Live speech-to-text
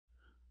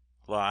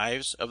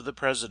Lives of the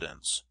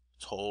Presidents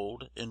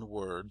Told in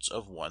Words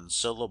of One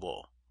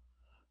Syllable,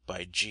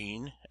 by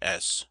Jean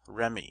S.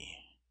 Remy.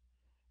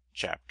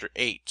 Chapter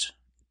 8.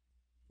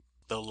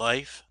 The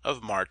Life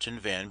of Martin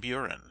Van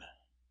Buren.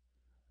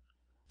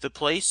 The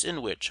place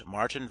in which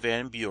Martin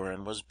Van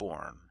Buren was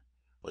born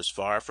was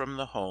far from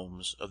the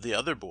homes of the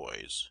other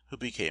boys who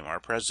became our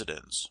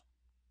presidents,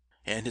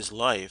 and his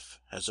life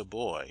as a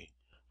boy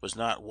was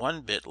not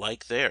one bit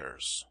like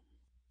theirs.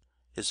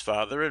 His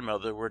father and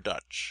mother were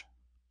Dutch.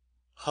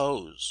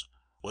 Hose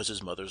was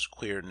his mother's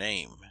queer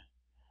name,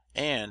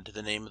 and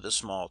the name of the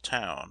small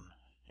town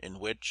in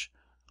which,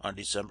 on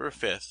December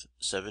 5th,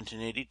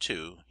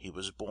 1782, he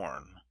was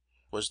born,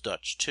 was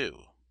Dutch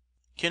too.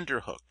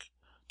 Kinderhook,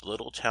 the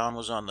little town,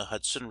 was on the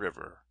Hudson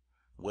River,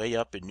 way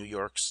up in New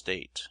York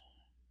State.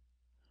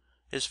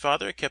 His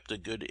father kept a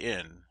good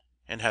inn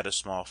and had a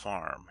small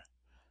farm,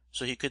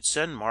 so he could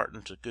send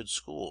Martin to good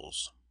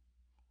schools.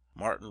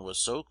 Martin was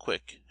so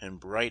quick and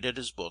bright at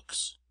his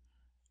books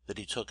that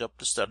he took up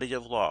the study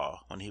of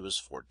law when he was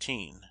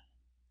 14,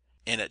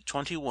 and at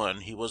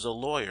 21 he was a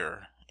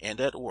lawyer and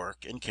at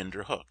work in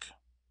Kinderhook.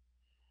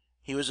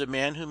 He was a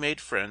man who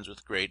made friends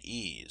with great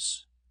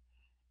ease,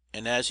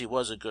 and as he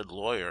was a good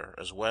lawyer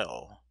as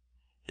well,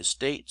 his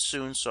state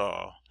soon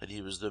saw that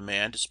he was the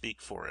man to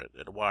speak for it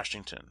at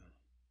Washington.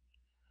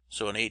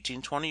 So in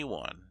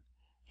 1821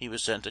 he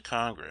was sent to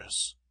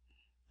Congress.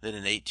 Then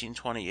in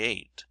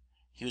 1828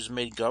 he was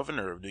made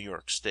governor of New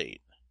York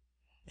State,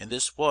 and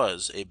this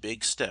was a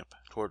big step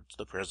towards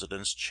the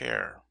president's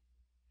chair.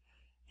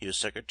 He was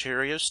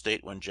Secretary of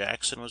State when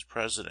Jackson was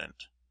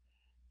president,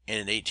 and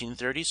in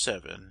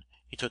 1837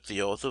 he took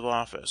the oath of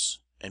office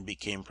and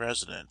became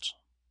president.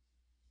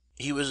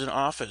 He was in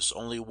office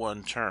only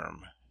one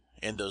term,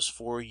 and those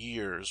 4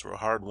 years were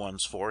hard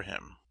ones for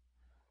him.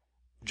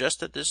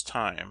 Just at this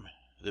time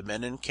the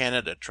men in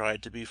Canada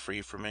tried to be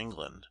free from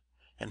England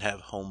and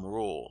have home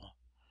rule,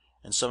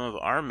 and some of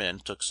our men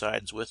took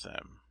sides with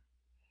them.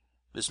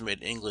 This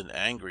made England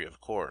angry, of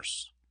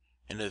course,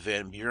 and if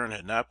Van Buren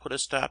had not put a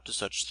stop to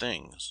such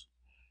things,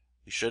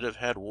 we should have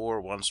had war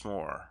once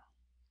more.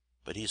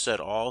 But he said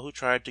all who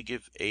tried to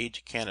give aid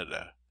to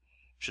Canada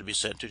should be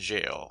sent to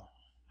jail,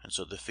 and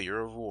so the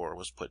fear of war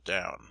was put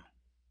down.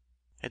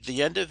 At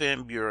the end of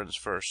Van Buren's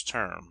first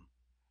term,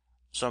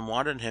 some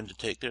wanted him to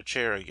take their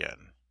chair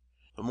again,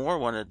 but more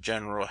wanted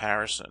General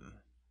Harrison,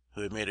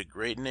 who had made a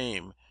great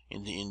name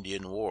in the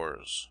Indian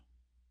wars.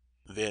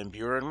 Van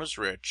Buren was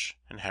rich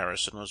and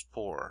Harrison was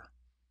poor,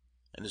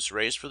 and this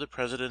race for the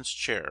president's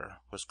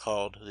chair was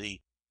called the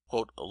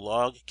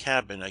 "log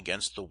cabin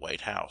against the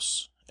White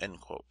House."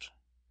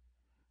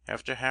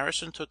 After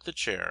Harrison took the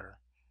chair,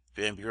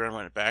 Van Buren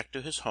went back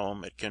to his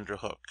home at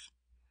Kinderhook,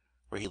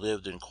 where he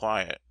lived in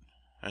quiet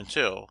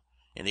until,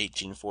 in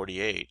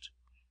 1848,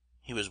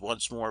 he was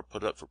once more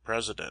put up for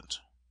president,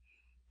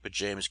 but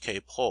James K.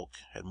 Polk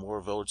had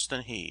more votes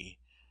than he,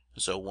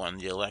 and so won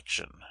the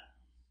election.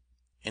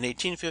 In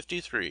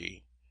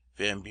 1853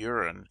 Van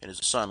Buren and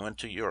his son went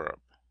to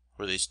Europe,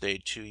 where they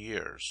stayed 2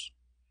 years.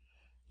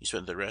 He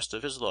spent the rest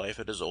of his life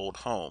at his old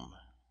home,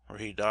 where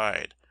he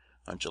died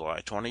on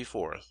July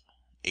 24th,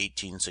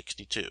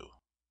 1862.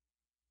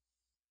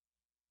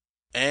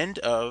 End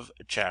of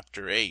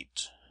Chapter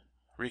 8.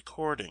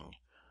 Recording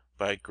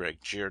by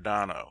Greg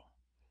Giordano.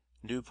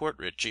 Newport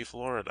Richey,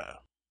 Florida.